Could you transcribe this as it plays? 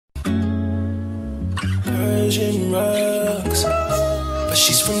Persian rugs, but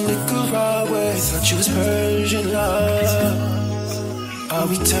she's from Nicaragua. Thought she was Persian love. Are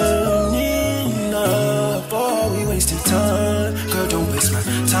we turning up or are we wasting time? Girl, don't waste my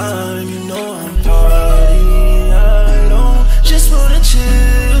time. You know I'm partying. I don't just wanna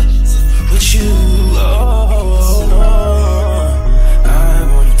chill with you. Oh no, I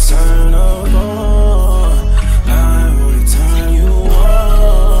wanna turn up on. I wanna turn you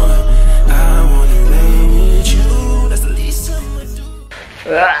on. I wanna lay with you. That's the least I'ma do.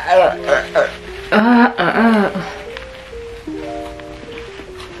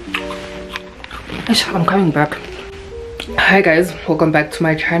 I'm coming back. Hi guys, welcome back to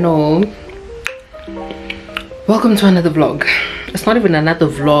my channel. Welcome to another vlog. It's not even another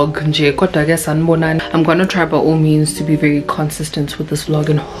vlog. I'm gonna try by all means to be very consistent with this vlog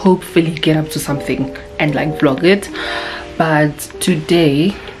and hopefully get up to something and like vlog it. But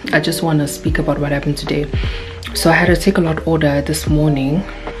today I just want to speak about what happened today. So I had a take a lot order this morning.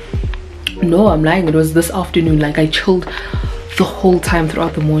 No, I'm lying, it was this afternoon. Like I chilled the whole time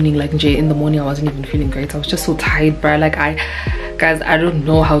throughout the morning. Like in the morning I wasn't even feeling great. I was just so tired, bro. Like guys, I don't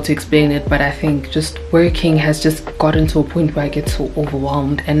know how to explain it, but I think just working has just gotten to a point where I get so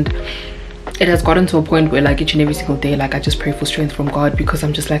overwhelmed, and it has gotten to a point where like each and every single day, like I just pray for strength from God, because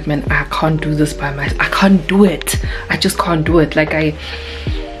I'm just like, man, I can't do this by myself. I can't do it. I just can't do it. Like I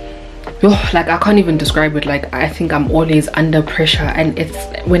can't even describe it. Like I think I'm always under pressure, and it's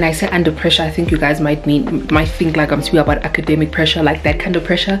when I say under pressure, I think you guys might think like I'm speaking about academic pressure, like that kind of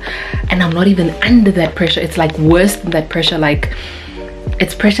pressure, and I'm not even under that pressure. It's like worse than that pressure. Like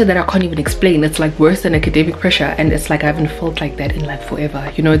it's pressure that I can't even explain. It's like worse than academic pressure, and it's like I haven't felt like that in like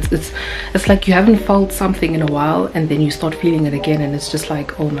forever. You know, it's like you haven't felt something in a while, and then you start feeling it again, and it's just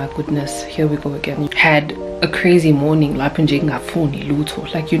like, oh my goodness, here we go again. Had a crazy morning, like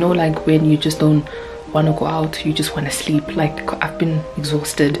you know, like when you just don't want to go out, you just want to sleep. Like I've been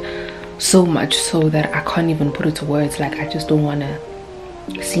exhausted so much so that I can't even put it to words. Like I just don't want to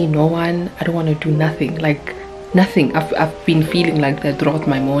see no one. I don't want to do nothing. Like nothing. I've been feeling like that throughout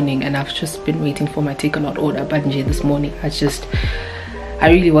my morning, and I've just been waiting for my take a lot order. But this morning I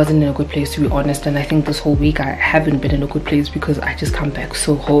really wasn't in a good place, to be honest. And I think this whole week I haven't been in a good place, because I just come back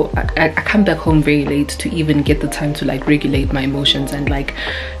I come back home very late to even get the time to like regulate my emotions and like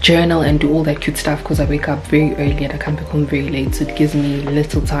journal and do all that cute stuff, because I wake up very early and I come back home very late, so it gives me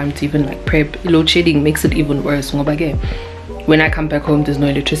little time to even like prep. Load shedding makes it even worse. When I come back home, there's no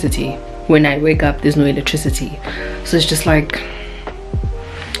electricity. When I wake up, there's no electricity. So it's just like,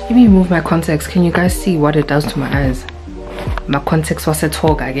 let me move my contacts. Can you guys see what it does to my eyes? My contacts was a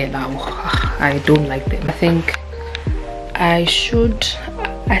talk again. I don't like them. I think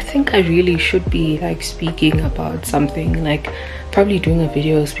I really should be like speaking about something, like probably doing a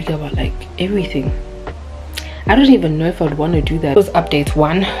video speaking about like everything. I don't even know if I'd want to do that. Those updates.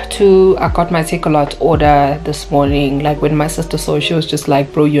 1, 2, I got my take a lot order this morning. Like when my sister saw it, she was just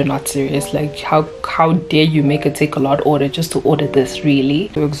like, bro, you're not serious. Like how dare you make a take a lot order just to order this? Really?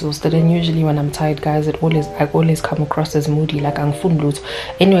 So exhausted, and usually when I'm tired, guys, I always come across as moody, like I'm full.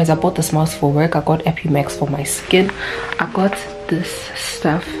 Anyways, I bought this mask for work. I got Epimax for my skin. I got this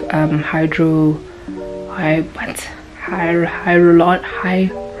stuff,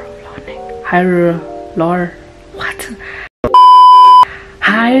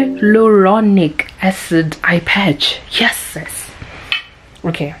 hyaluronic acid eye patch. Yes.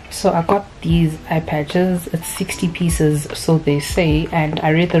 Okay, so I got these eye patches. It's 60 pieces, so they say, and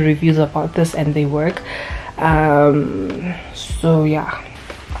I read the reviews about this and they work. So yeah,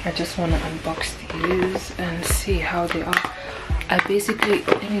 I just want to unbox these and see how they are. I basically,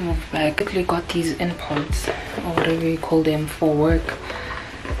 let me move back. I got these in-pods, or whatever you call them, for work.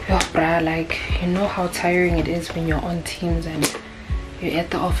 Yo, bruh, like, you know how tiring it is when you're on Teams and you're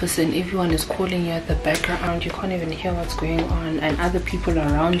at the office and everyone is calling you at the background. You can't even hear what's going on, and other people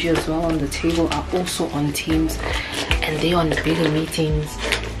around you as well on the table are also on Teams, and they're on bigger meetings,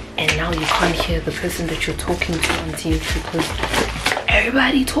 and now you can't hear the person that you're talking to on Teams because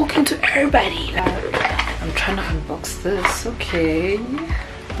everybody talking to everybody. I'm trying to unbox this. Okay,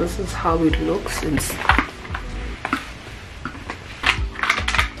 this is how it looks inside.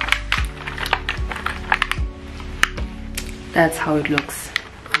 That's how it looks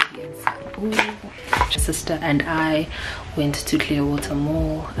on the inside. Ooh. My sister and I went to Clearwater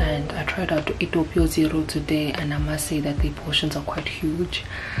Mall and I tried out Doppio Zero today, and I must say that the portions are quite huge.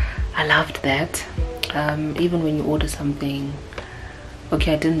 I loved that. Even when you order something,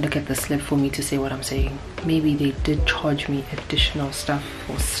 okay, I didn't look at the slip for me to say what I'm saying. Maybe they did charge me additional stuff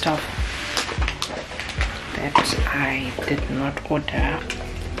for stuff that I did not order.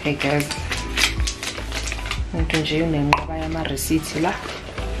 Hey guys, Yeah,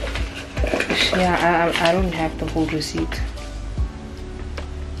 I don't have the whole receipt.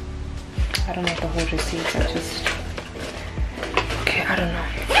 I don't have the whole receipt. Okay, I don't know.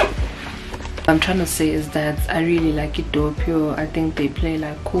 What I'm trying to say is that I really like it, Doppio. I think they play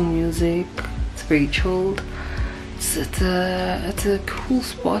like cool music. It's very chilled. It's a cool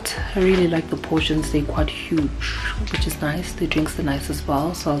spot. I really like the portions. They're quite huge, which is nice. The drinks are nice as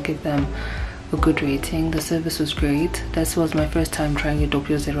well, so I'll give them a good rating. The service was great. This was my first time trying a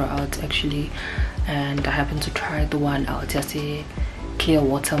Doppio Zero out actually, and I happened to try the one out at the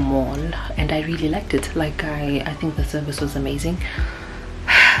Clearwater Mall, and I really liked it. Like I think the service was amazing.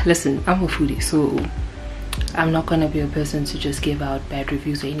 Listen, I'm a foodie, so I'm not gonna be a person to just give out bad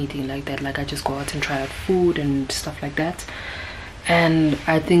reviews or anything like that. Like I just go out and try out food and stuff like that. And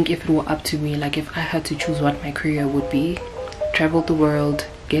I think if it were up to me, like if I had to choose what my career would be, travel the world,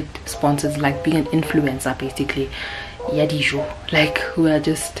 get sponsors, like being an influencer basically. Yadijo, like who are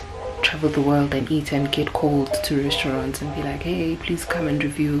just travel the world and eat and get called to restaurants and be like, hey, please come and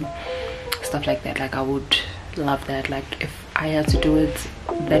review stuff like that. Like I would love that. Like if I had to do it,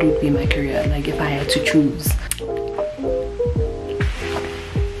 that would be my career. Like if I had to choose.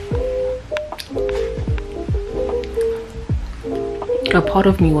 A part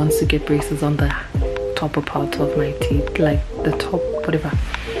of me wants to get braces on the topper part of my teeth, like the top, whatever.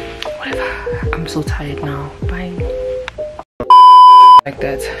 I'm so tired now. Bye. Like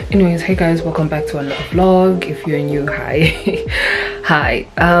that. Anyways, hey guys, welcome back to another vlog. If you're new, hi. Hi.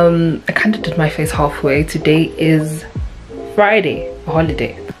 I kind of did my face halfway. Today is Friday, a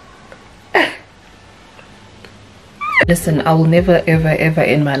holiday. Listen, I will never ever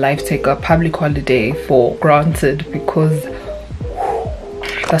in my life take a public holiday for granted, because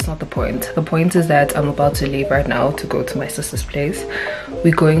that's not the point. The point is that I'm about to leave right now to go to my sister's place.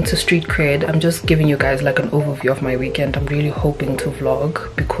 We're going to Street Kred. I'm just giving you guys like an overview of my weekend. I'm really hoping to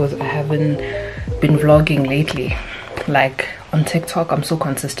vlog because I haven't been vlogging lately. Like on TikTok I'm so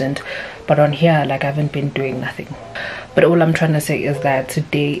consistent, but on here like I haven't been doing nothing. But all I'm trying to say is that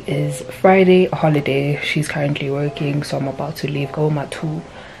today is Friday, a holiday. She's currently working, so I'm about to leave, go home at 2,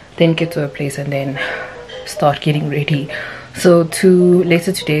 then get to her place and then start getting ready. So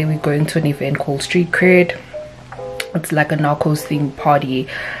later today we're going to an event called Street Kred. It's like a narcos themed party.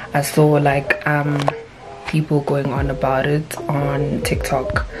 I saw like people going on about it on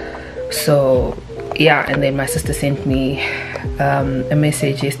TikTok. So yeah, and then my sister sent me a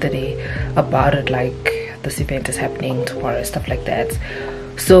message yesterday about it, like this event is happening tomorrow, stuff like that.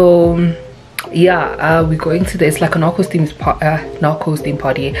 So yeah, we're going to it's like a narcos themed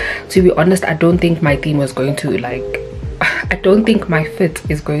party. To be honest, I don't think my theme was going to like, I don't think my fit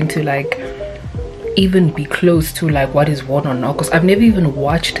is going to like even be close to like what is worn on Narcos. I've never even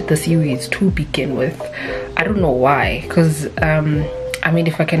watched the series to begin with. I don't know why, because I mean,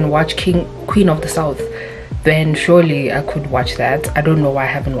 if I can watch Queen of the South, then surely I could watch that. I don't know why I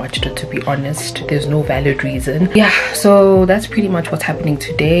haven't watched it, to be honest. There's no valid reason. Yeah, so that's pretty much what's happening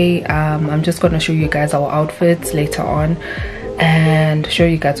today. I'm just gonna show you guys our outfits later on and show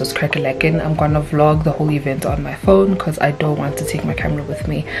you guys what's crack-a-lackin'. I'm gonna vlog the whole event on my phone because I don't want to take my camera with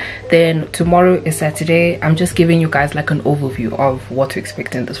me. Then tomorrow is Saturday. I'm just giving you guys like an overview of what to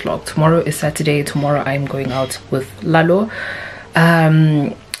expect in this vlog. Tomorrow is Saturday. Tomorrow I'm going out with Lalo.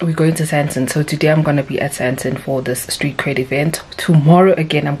 We're going to Santon. So today I'm going to be at Santon for this Street Kred event. Tomorrow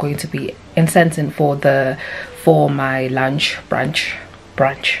again I'm going to be in Santon for my lunch,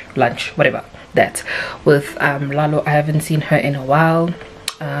 whatever that, with Lalo. I haven't seen her in a while.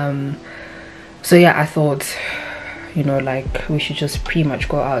 So yeah, I thought, you know, like we should just pretty much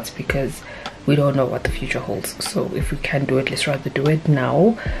go out because we don't know what the future holds. So if we can do it, let's rather do it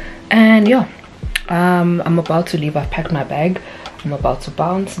now. And yeah, I'm about to leave. I've packed my bag. I'm about to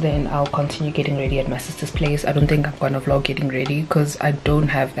bounce, then I'll continue getting ready at my sister's place. I don't think I'm gonna vlog getting ready because I don't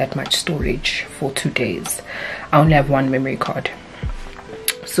have that much storage for 2 days. I only have 1 memory card.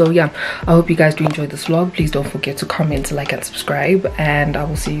 So yeah, I hope you guys do enjoy this vlog. Please don't forget to comment, like and subscribe, and I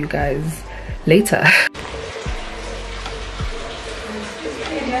will see you guys later.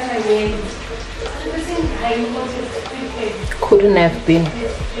 Couldn't have been.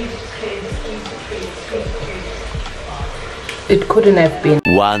 It couldn't have been.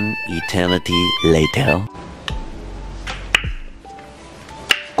 1 eternity later.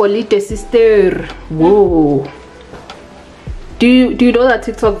 Colite sister. Whoa. Do you know that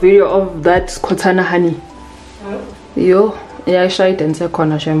TikTok video of that Kotana honey? Yo, yeah, I shite and say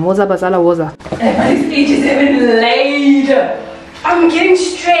corner shem. Woza bazala woza. My speech is even late. I'm getting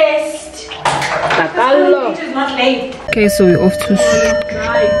stressed. My speech is not late. Okay, so we're off to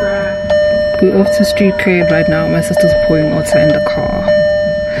We're off to street Kred right now. My sister's pouring water in the car.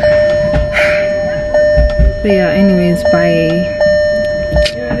 But yeah, anyways, bye.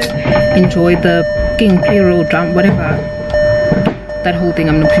 Enjoy the king payroll drum, whatever. That whole thing.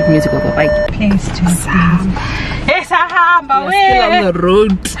 I'm not playing music over. Bye. Place to Sahamba. Hey, Sahamba, We're still on the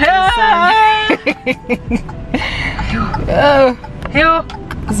road.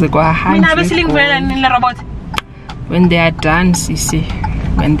 When they are done, Sisi.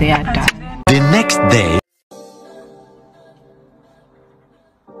 When they are done. The next day.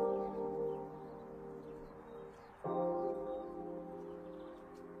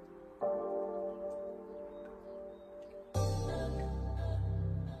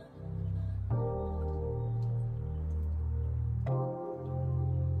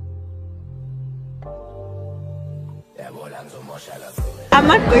 I'm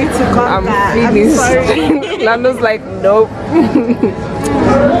not going to come. I'm finished. Lando's like, nope.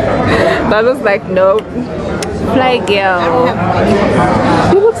 Lando's like, nope. Fly girl.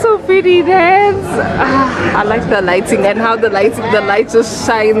 You look so pretty, dance. I like the lighting and how the light just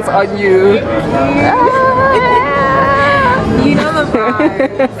shines on you. You know the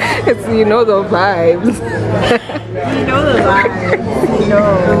vibes. You know the vibes. You know the vibes. You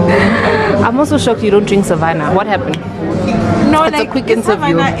know. I'm also shocked you don't drink Savannah. What happened? No, it's like a quick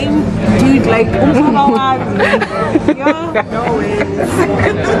interview. Dude, like, no way.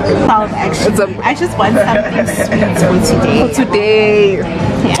 I just want something sweet for today. For today.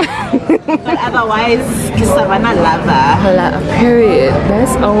 Yeah. But otherwise, Savannah lover. Period.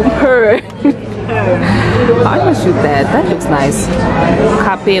 That's all per. I want to shoot that. That looks nice.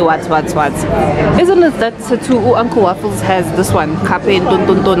 Cape what? Isn't it that tattoo Uncle Waffles has this one? Cape dun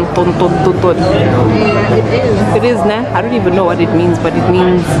dun dun dun dun dun dun. Yeah, it is. It is, nah? I don't even know what it means, but it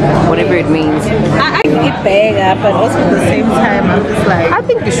means whatever it means. I eat burger, but also at the same time, I'm just like, I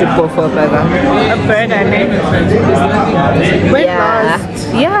think you should go for a burger. A burger,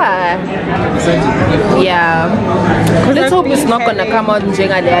 Yeah. Let's hope it's not gonna come out in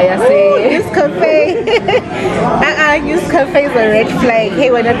Jenga. This cafe. This cafe is a red flag.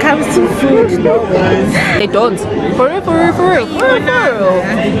 Hey, when it comes to food, no ways. They don't. For real.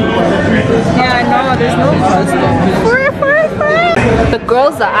 Yeah, no, there's no cost. The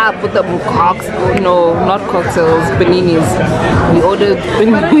girls are up with the cocks. No, not cocktails, paninis. We ordered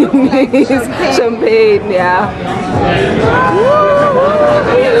paninis, champagne, yeah.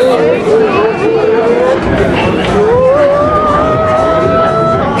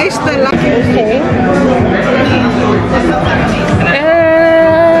 It's the lucky. Okay.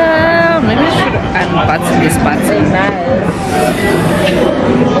 Maybe I should unbutton this button.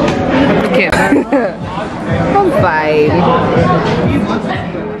 Okay. I'm fine.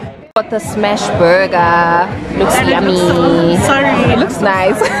 Got the smash burger. Looks yummy. Sorry. It looks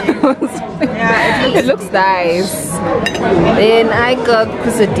nice. Yeah, it looks nice. Then I got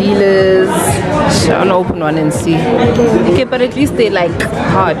quesadillas. I'll open one and see. Okay, but at least they're like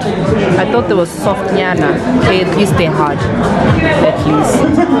hard. I thought they were soft nyana. Okay, at least they're hard. At least.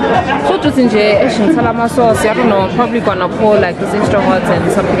 So just in Asian salama sauce. I don't know. Probably gonna pour like this extra hot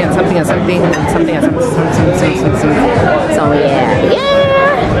and something and something and something and something and something. So yeah.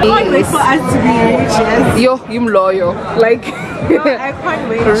 I can't wait for us to be rich. Yes. Yo, I'm loyal. Like no, I can't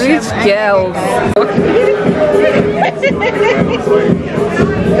wait. Rich girls.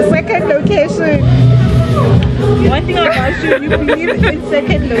 Second location. One thing about you believe in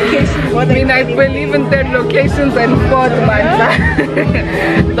second location more than I believe in third locations and fourth ones.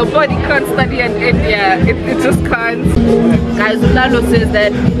 The body can't study in India. It just can't. Guys, Lalo says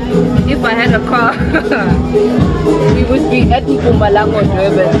that if I had a car, we would be at Mpumalanga,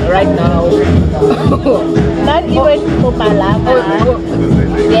 Durban right now. Not even Mpumalanga.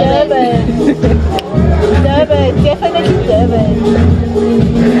 Durban, definitely Durban.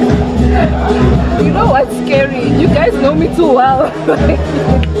 You know what's scary? You guys know me too well.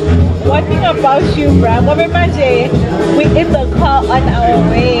 One thing about you, bruh, we're in the car on our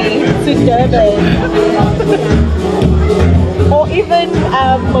way to Durban. Or even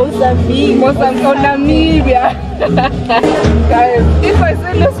Mozambique. Or Namibia. Guys, if I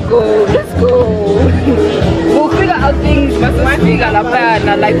say let's go. We'll figure out things.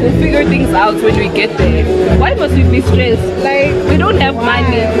 Like we'll figure things out when we get there. Why must we be stressed? Like we don't have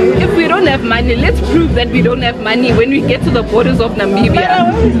money. If we don't have money, let's prove that we don't have money when we get to the borders of Namibia. But how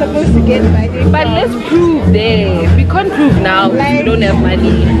are we supposed to get money? But let's prove there. We can't prove now if we don't have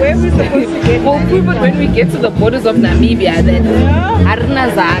money. Where are we supposed to get we'll prove it when we get to the borders of Namibia then.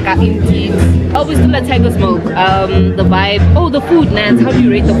 Arna Zaga indeed. Oh, we still at Tigersmilk. The vibe. Oh, the food, Nance. How do you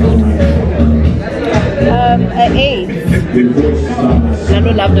rate the food? An 8.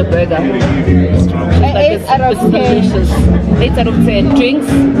 Lando loved the burger. An 8 out of 10. Delicious. 8 out of 10. Drinks?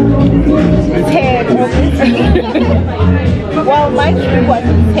 10. Well, my drink was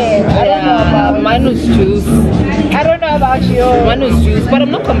 10. I don't know about mine was juice. I don't know about you. Mine was juice, but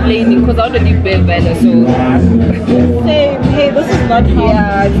I'm not complaining because I already bear valor, so Same. Hey, this is not healthy.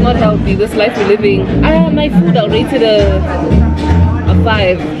 yeah, it's not healthy. This life we're living. My food I rated a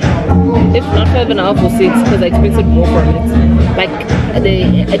 5, if not 5.5 or 6, because I expected more from it. Like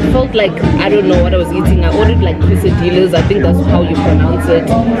it felt like I don't know what I was eating. I ordered like quesadillas. I think that's how you pronounce it.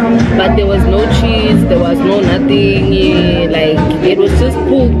 But there was no cheese. There was no nothing. Like it was just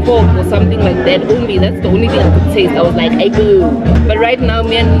pulled pork or something like that. Only that's the only thing I could taste. I was like, I go. But right now,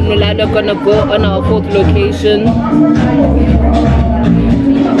 me and Nolado are gonna go on our 4th location.